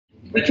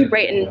we could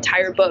write an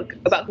entire book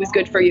about who's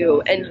good for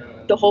you, and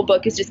the whole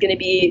book is just going to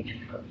be,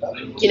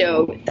 you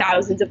know,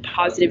 thousands of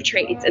positive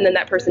traits, and then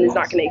that person is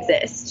not going to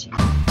exist.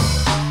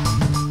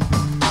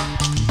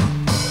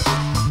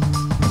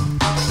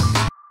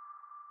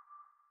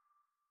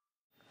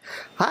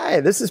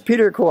 Hi, this is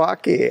Peter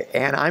Kowalke,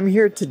 and I'm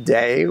here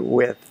today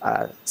with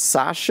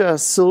Sasha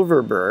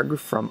Silberberg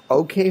from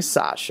OK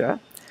Sasha.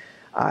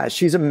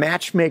 She's a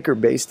matchmaker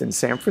based in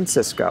San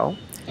Francisco.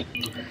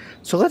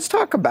 So let's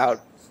talk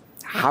about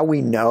how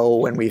we know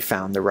when we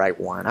found the right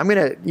one.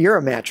 You're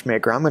a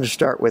matchmaker. I'm going to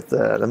start with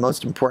the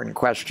most important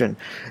question.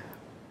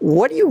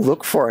 What do you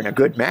look for in a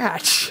good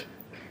match?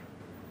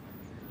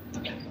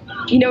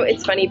 You know,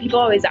 it's funny. People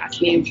always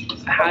ask me,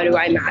 how do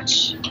I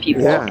match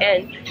people? Yeah.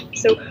 And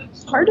so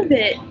part of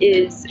it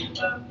is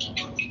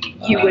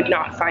you would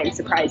not find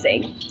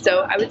surprising.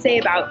 So I would say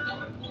about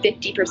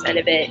 50%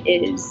 of it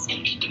is,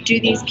 do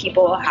these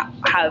people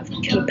have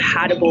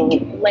compatible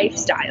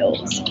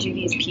lifestyles? Do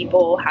these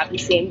people have the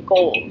same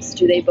goals?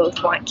 Do they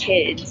both want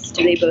kids?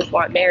 Do they both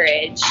want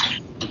marriage?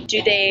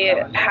 Do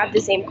they have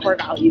the same core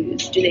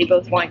values? Do they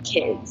both want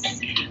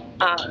kids?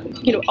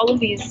 You know, all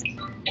of these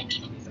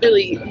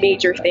really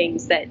major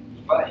things that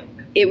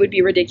it would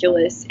be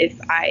ridiculous if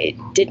I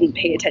didn't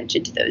pay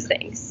attention to those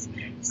things.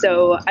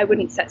 So I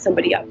wouldn't set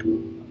somebody up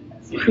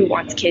who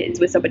wants kids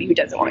with somebody who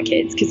doesn't want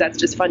kids, because that's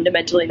just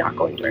fundamentally not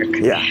going to work.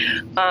 Yeah.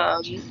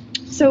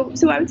 So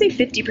I would say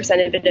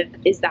 50% of it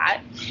is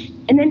that.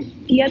 And then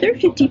the other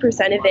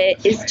 50% of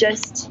it is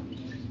just,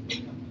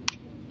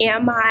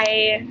 am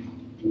I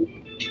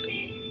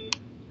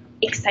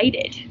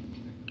excited?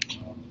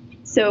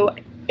 So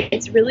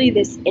it's really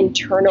this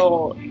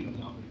internal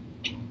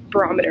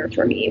barometer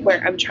for me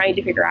where I'm trying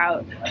to figure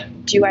out,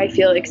 do I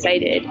feel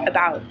excited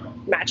about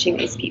matching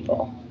these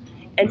people?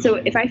 And so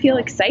if I feel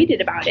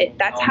excited about it,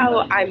 that's how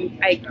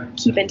I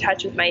keep in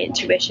touch with my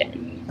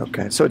intuition.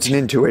 Okay, so it's an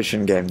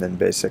intuition game then,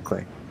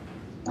 basically.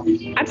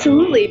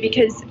 Absolutely,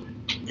 because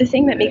the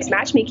thing that makes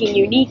matchmaking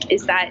unique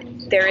is that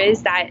there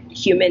is that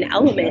human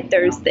element.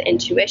 There's the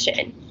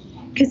intuition.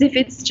 Because if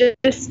it's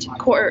just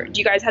core, do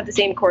you guys have the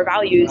same core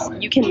values?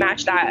 You can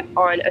match that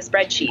on a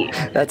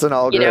spreadsheet. That's an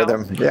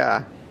algorithm, you know?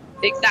 Yeah.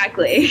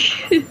 Exactly.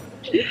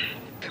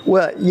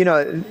 Well, you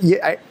know,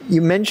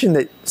 you mentioned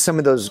that some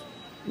of those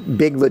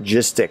big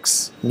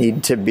logistics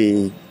need to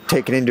be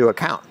taken into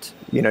account.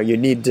 You know, you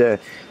need to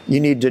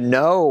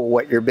know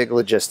what your big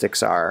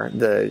logistics are.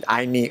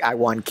 I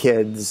want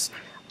kids.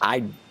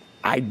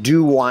 I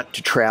do want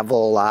to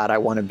travel a lot. I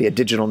want to be a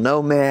digital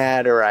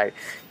nomad, or I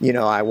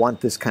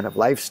want this kind of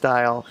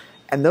lifestyle.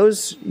 And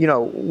those, you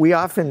know, we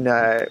often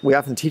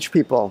teach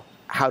people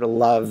how to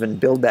love and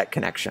build that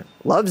connection.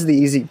 Love's the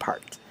easy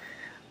part.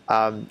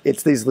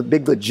 It's these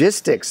big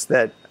logistics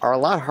that are a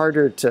lot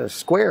harder to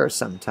square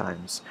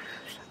sometimes.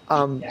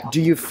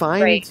 Do you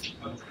find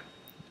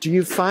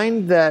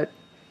that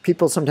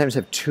people sometimes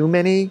have too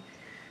many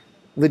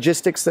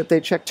logistics that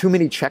they check, too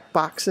many check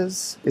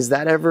boxes? Is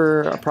that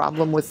ever a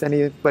problem with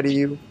anybody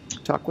you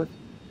talk with?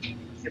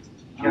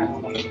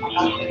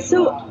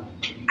 So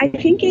I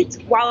think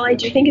while I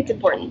do think it's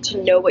important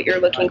to know what you're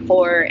looking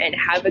for and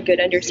have a good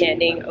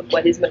understanding of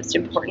what is most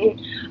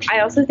important, I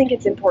also think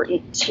it's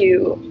important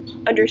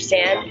to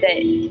understand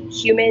that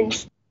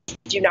humans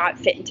do not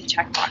fit into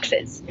check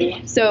boxes.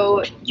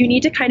 So you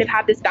need to kind of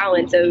have this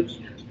balance of,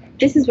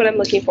 this is what I'm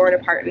looking for in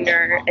a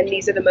partner, and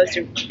these are the most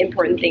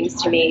important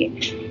things to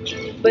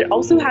me. But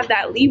also have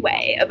that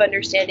leeway of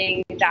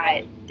understanding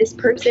that this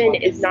person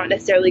is not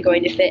necessarily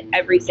going to fit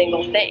every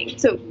single thing.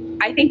 So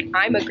I think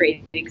I'm a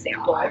great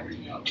example.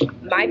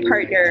 My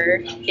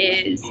partner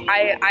is,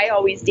 I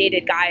always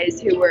dated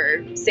guys who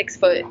were 6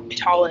 foot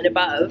tall and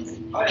above,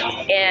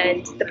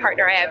 and the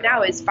partner I have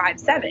now is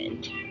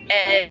 5'7".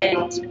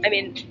 And I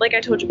mean, like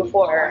I told you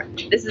before,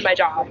 this is my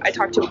job. I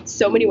talk to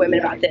so many women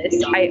about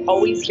this. I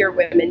always hear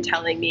women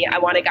telling me, I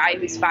want a guy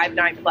who's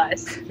 5'9"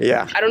 plus.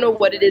 Yeah. I don't know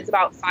what it is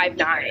about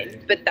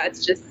 5'9", but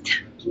that's just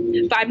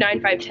 5'9",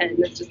 5'10".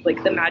 That's just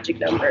like the magic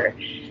number.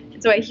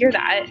 And so I hear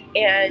that,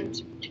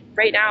 and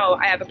right now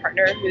I have a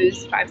partner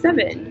who's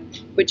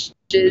 5'7", which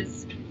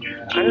is,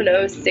 I don't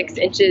know, 6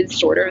 inches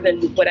shorter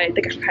than what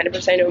the kind of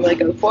person I normally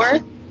go for.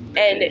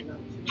 And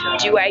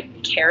do I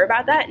care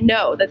about that?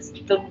 No, that's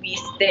the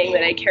least thing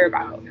that I care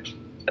about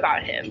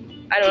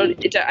him. I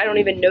don't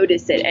even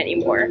notice it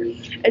anymore.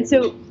 And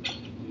so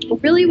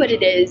really what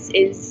it is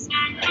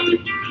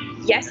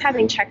yes,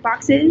 having check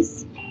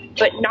boxes,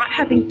 but not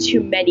having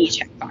too many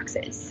check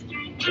boxes,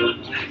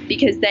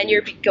 because then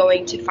you're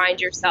going to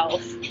find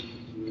yourself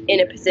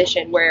in a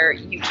position where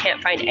you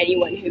can't find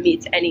anyone who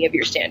meets any of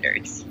your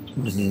standards.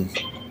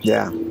 Mm-hmm.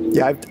 Yeah.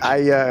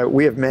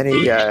 We have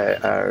many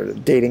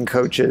dating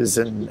coaches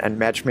and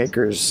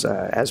matchmakers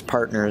as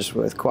partners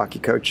with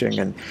Kowalke Coaching,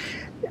 and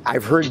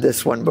I've heard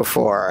this one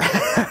before.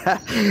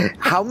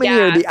 How many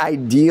are the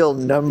ideal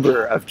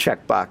number of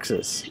check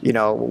boxes? You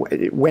know,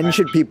 when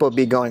should people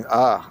be going,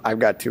 I've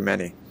got too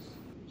many?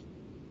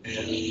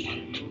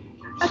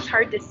 That's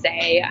hard to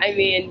say. I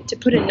mean, to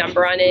put a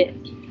number on it,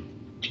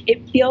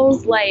 it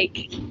feels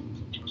like,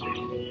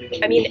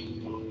 I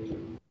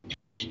mean,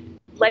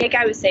 like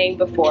I was saying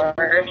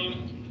before,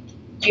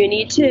 you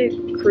need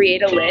to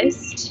create a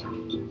list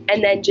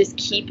and then just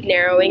keep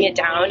narrowing it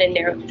down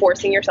and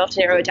forcing yourself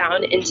to narrow it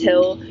down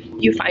until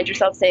you find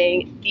yourself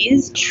saying,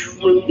 these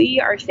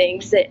truly are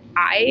things that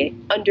I,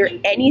 under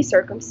any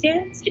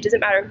circumstance, it doesn't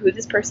matter who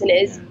this person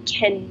is,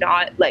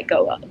 cannot let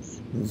go of.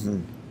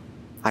 Mm-hmm.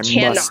 I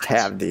cannot. Must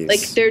have these. Like,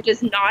 there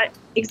does not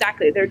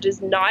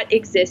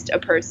exist a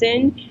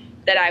person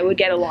that I would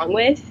get along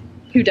with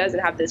who doesn't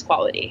have this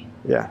quality.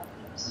 Yeah.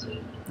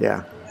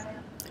 Yeah.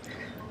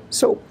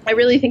 So I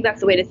really think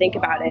that's the way to think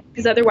about it,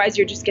 because otherwise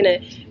we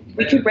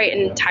could write an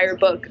entire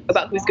book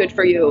about who's good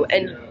for you,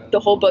 and the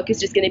whole book is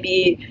just going to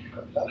be,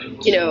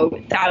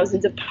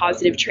 thousands of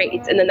positive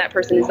traits, and then that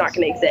person is not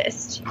going to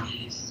exist.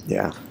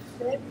 Yeah.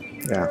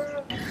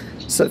 Yeah.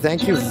 So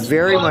thank you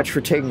very much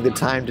for taking the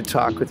time to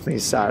talk with me,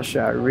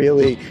 Sasha. I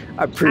really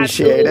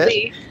appreciate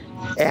Absolutely.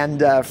 it.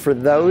 And for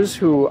those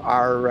who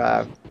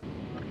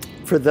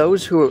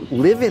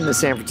live in the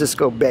San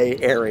Francisco Bay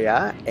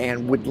Area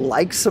and would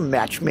like some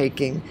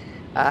matchmaking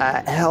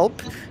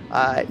help,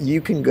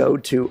 you can go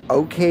to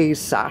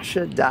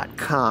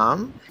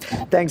oksasha.com.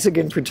 Thanks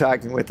again for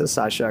talking with us,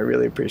 Sasha. I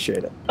really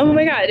appreciate it. Oh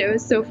my God, it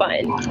was so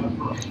fun.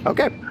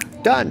 Okay,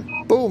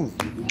 done. Boom.